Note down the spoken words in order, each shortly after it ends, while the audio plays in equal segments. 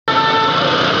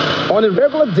On a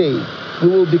regular day, we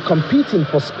will be competing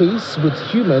for space with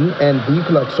human and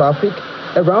vehicular traffic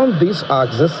around this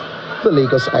axis, the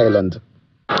Lagos Island.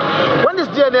 When this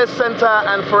DNA Center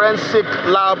and Forensic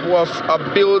Lab was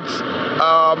built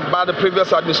by the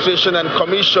previous administration and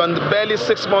commissioned barely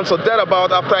 6 months or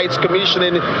thereabout after its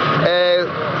commissioning,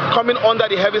 coming under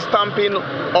the heavy stamping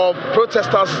of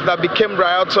protesters that became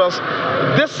rioters,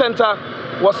 this center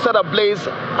was set ablaze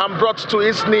and brought to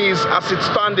its knees as it's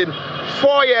standing.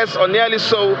 4 years or nearly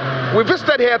so. We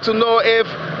visited here to know if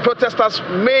protesters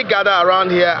may gather around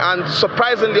here, and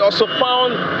surprisingly also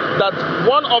found that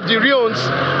one of the ruins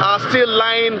are still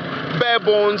lying bare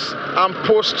bones and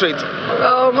prostrate.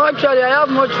 Actually, I have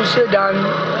much to say than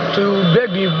to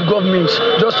beg the government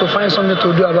just to find something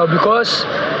to do about, because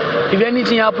if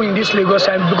anything happens in this Lagos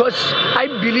time, because I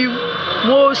believe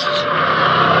most,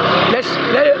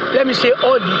 let me say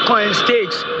all the current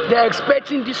states, they're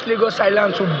expecting this Lagos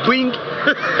Island to bring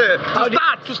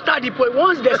to start the point.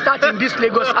 Once they start in this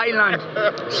Lagos Island,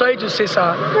 sorry to say,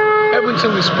 sir,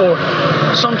 everything will spoil,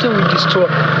 something will destroy.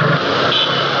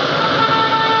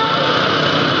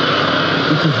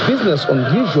 It is business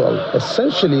unusual,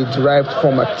 essentially derived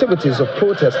from activities of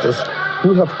protesters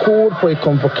who have called for a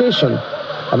convocation,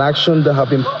 an action that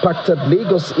have impacted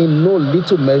Lagos in no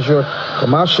little measure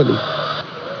commercially.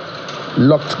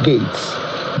 Locked gates,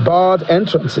 barred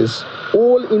entrances,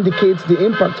 all indicate the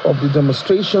impact of the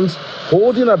demonstrations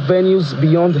holding at venues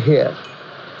beyond here.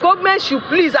 Government should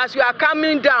please, as you are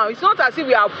coming down, it's not as if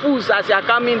we are fools as you are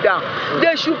coming down.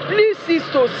 They should please cease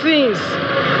to sins.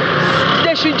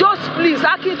 They should just please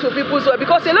hearken to people's word,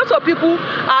 because a lot of people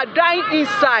are dying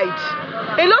inside.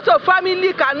 A lot of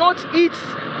family cannot eat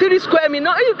 3 square meal,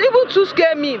 not even 2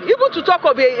 square meal, even to talk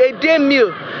of a day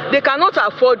meal. They cannot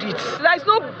afford it. There is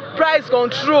no price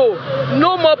control,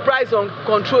 no more price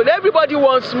control. Everybody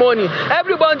wants money,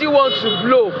 everybody wants to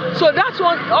blow. So that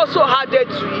one also added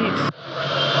to it.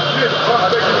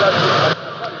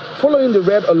 Following the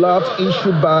red alert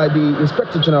issued by the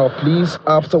Inspector General of Police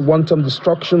after wanton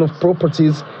destruction of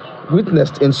properties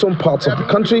witnessed in some parts of the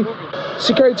country,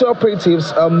 security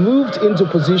operatives are moved into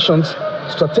positions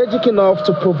strategic enough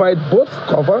to provide both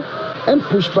cover and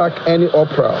push back any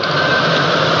uproar.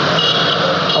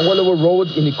 Awolowo Road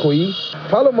in Ikoyi,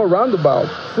 Paloma Roundabout,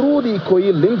 through the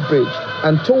Ikoyi Link Bridge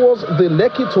and towards the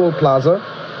Lekki Toll Plaza,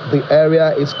 the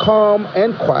area is calm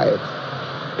and quiet.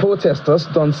 Protesters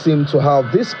don't seem to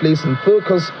have this place in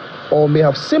focus, or may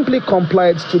have simply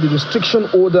complied to the restriction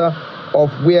order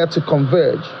of where to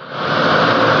converge.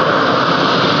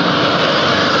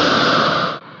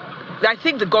 I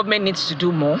think the government needs to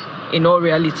do more, in all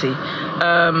reality.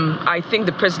 I think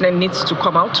the president needs to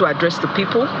come out to address the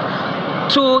people,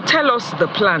 to tell us the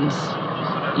plans.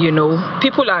 You know,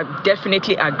 people are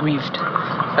definitely aggrieved.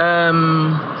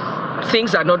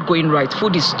 Things are not going right.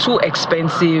 Food is too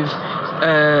expensive.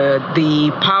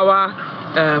 The power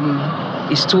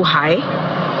is too high.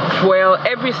 Well,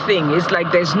 everything is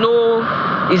like there's no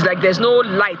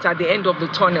light at the end of the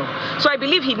tunnel. So I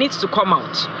believe he needs to come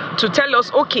out to tell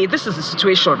us, okay, this is the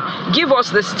situation. Give us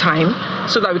this time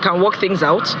so that we can work things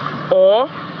out, or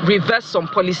reverse some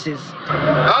policies.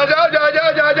 How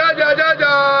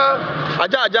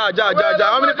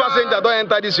many passengers don't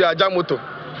enter this Aja motor?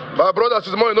 My brother,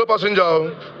 this morning no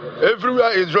passenger.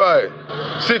 Everywhere is dry.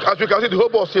 See, as you can see, the whole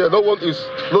bus here, no one is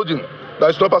loading. There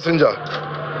is no passenger.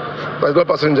 There is no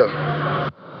passenger.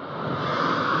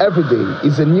 Every day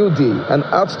is a new day and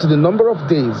adds to the number of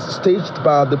days staged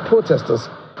by the protesters.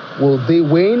 Will they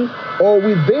wane, or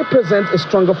will they present a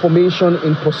stronger formation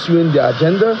in pursuing their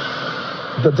agenda?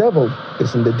 The devil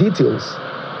is in the details.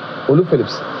 Olu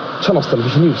Phillips, Channels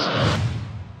Television News.